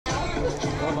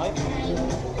on, mate.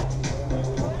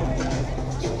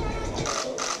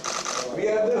 We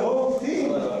have the whole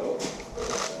team.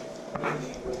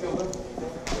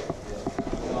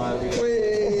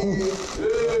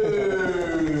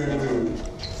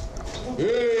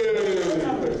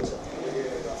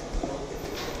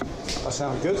 That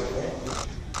sounds good.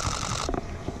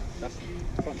 That's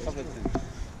covered thing.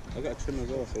 I've got a trim as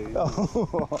well, so you...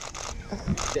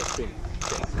 Get trim.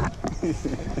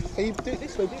 Can you do it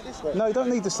this way, No, you don't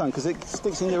need the sun because it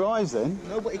sticks in your eyes then.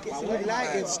 No, but it gets in the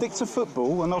light. Stick to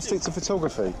football and I'll stick to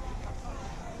photography.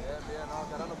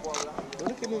 You're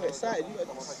looking all excited.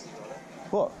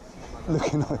 What?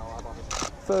 Looking like...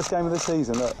 First game of the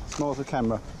season, look. Smile to the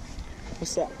camera.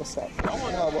 What's that? I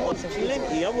want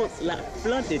plenty. I want like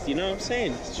flooded, you know what I'm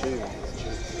saying? It's true.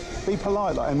 Be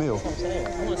polite like Emil. I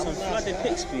want some flooded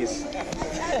pics, please.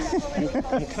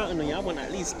 I'm counting on you. I want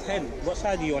at least 10. What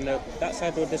side are you on? That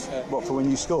side or this side? What, for when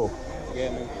you score?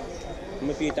 Yeah, man. I'm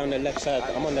gonna be down the left side.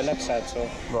 I'm on the left side, so.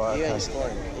 Right, He okay. ain't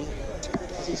scoring.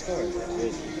 Is he scoring?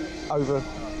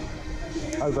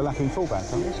 Overlapping fullback,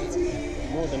 huh?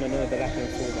 More than an overlapping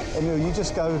fullback. Emil, you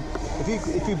just go.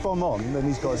 If you bomb on, then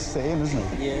he's got to sit in, hasn't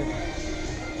he? Yeah.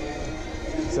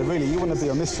 So really, you want to be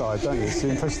on this side, don't you? To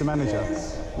impress the manager.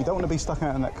 You don't want to be stuck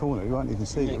out in that corner. You won't even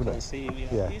see you, will Can't it? see you.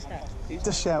 Yeah. Who's that?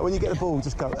 Just shout when you get the ball.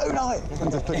 Just go, "Oh no!"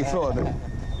 and just put your foot on it.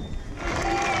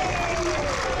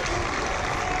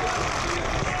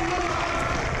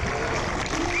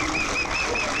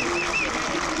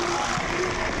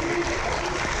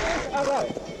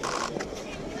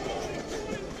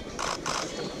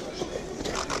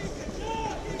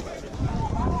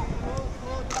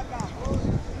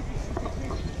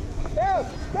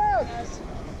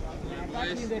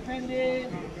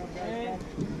 Defending.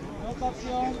 No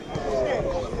option.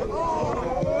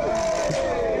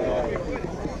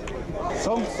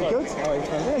 Tom, you good?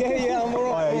 Yeah, I'm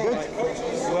alright. Oh, yeah, you good?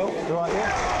 Well, You right, yeah?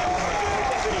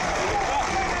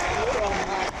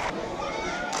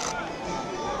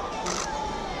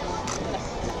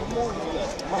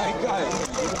 my God.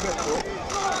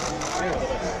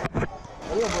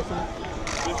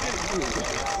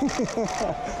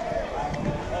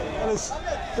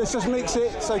 Let's just mix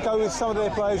it, so go with some of their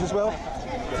players as well.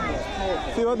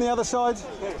 If you're on the other side.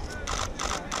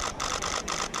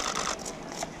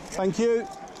 Thank you.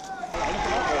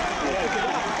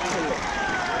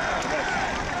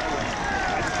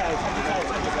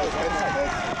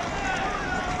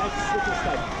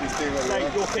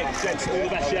 Your pick, gents. All the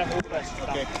best, yeah.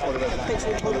 All the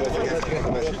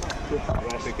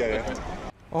best.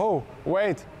 Oh,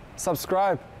 wait,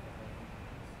 subscribe.